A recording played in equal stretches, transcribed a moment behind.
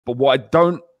But what I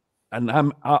don't, and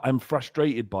I'm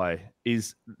frustrated by,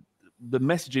 is the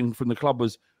messaging from the club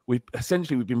was we've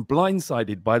been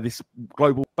blindsided by this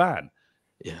global ban.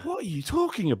 Yeah. What are you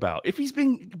talking about? If he's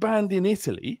been banned in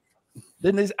Italy,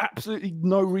 then there's absolutely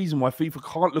no reason why FIFA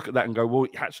can't look at that and go, well,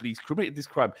 actually, he's committed this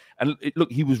crime. And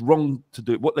look, he was wrong to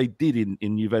do it. What they did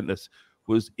in Juventus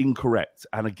was incorrect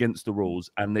and against the rules,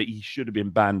 and that he should have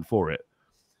been banned for it.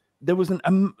 There was a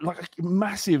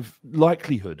massive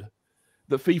likelihood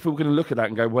that FIFA were going to look at that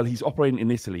and go, well, he's operating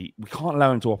in Italy. We can't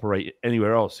allow him to operate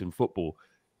anywhere else in football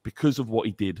because of what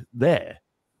he did there.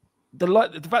 The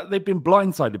fact that they've been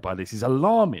blindsided by this is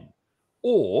alarming.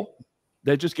 Or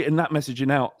they're just getting that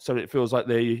messaging out so it feels like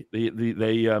they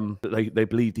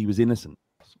believed he was innocent.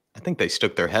 I think they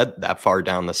stuck their head that far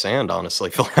down the sand, honestly.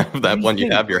 That when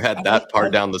you have your head that far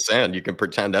down the sand, you can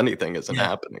pretend anything isn't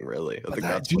happening, really.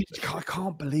 I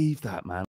can't believe that, man.